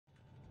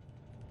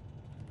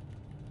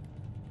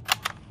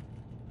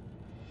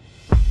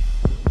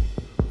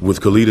With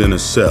Khalida in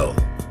his cell,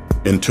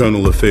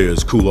 internal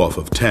affairs cool off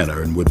of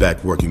Tanner and we're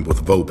back working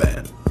with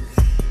Vauban.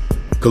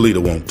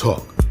 Khalida won't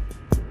talk,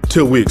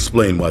 till we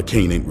explain why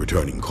Kane ain't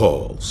returning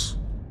calls.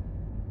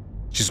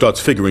 She starts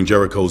figuring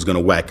Jericho's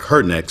gonna whack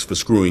her next for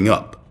screwing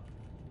up.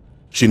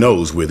 She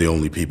knows we're the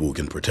only people who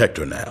can protect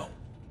her now.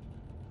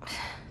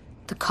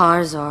 The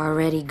cars are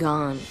already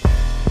gone.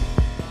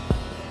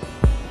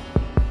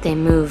 They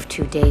moved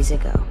 2 days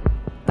ago.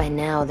 By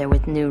now, they're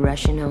with new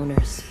Russian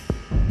owners.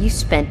 You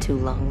spent too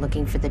long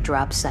looking for the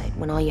drop site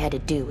when all you had to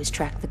do was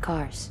track the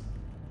cars.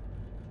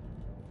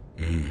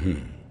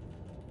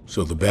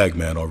 So the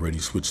bagman already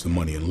switched the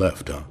money and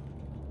left, huh?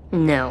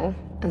 No,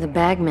 the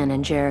bagman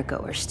and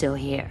Jericho are still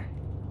here.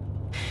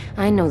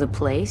 I know the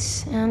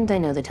place, and I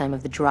know the time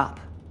of the drop.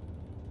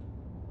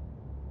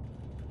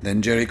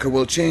 Then Jericho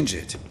will change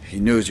it. He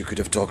knows you could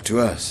have talked to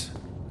us.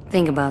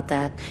 Think about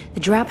that. The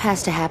drop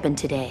has to happen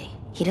today.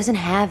 He doesn't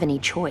have any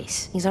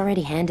choice. He's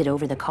already handed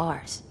over the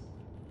cars.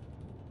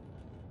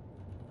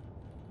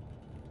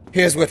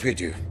 Here's what we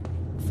do.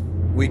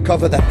 We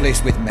cover that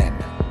place with men.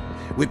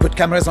 We put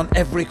cameras on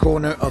every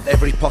corner of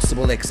every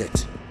possible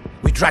exit.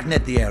 We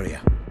dragnet the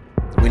area.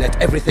 We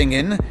let everything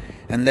in,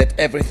 and let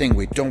everything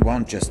we don't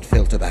want just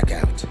filter back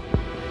out.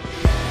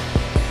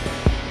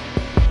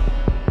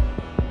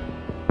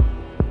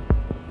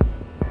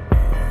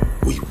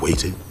 We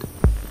waited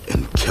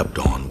and kept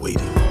on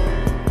waiting.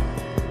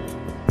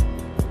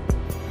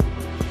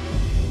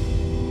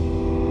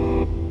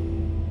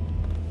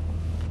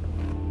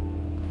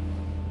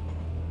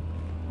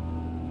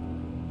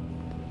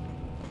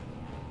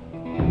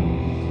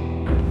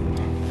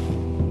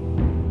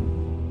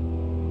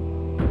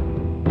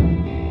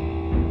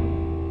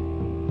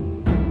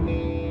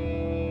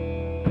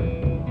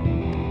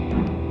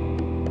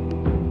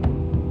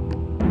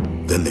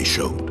 Then they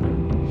showed.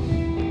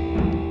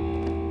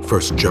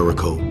 First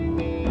Jericho,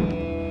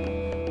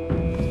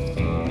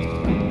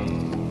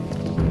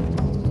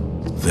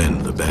 then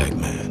the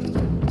bagman.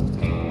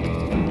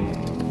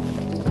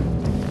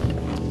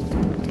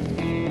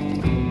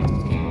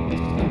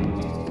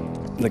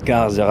 The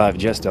cars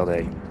arrived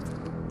yesterday.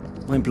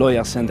 My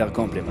employer sent their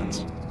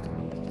compliments.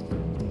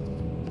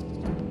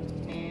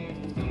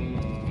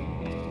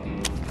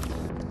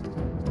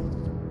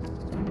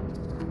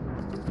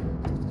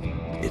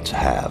 It's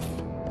half.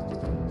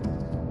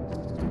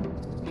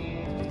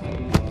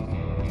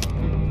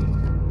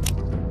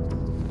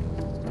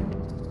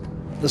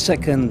 The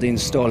second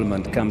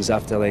installment comes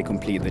after they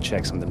complete the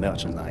checks on the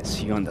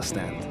merchandise, you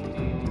understand.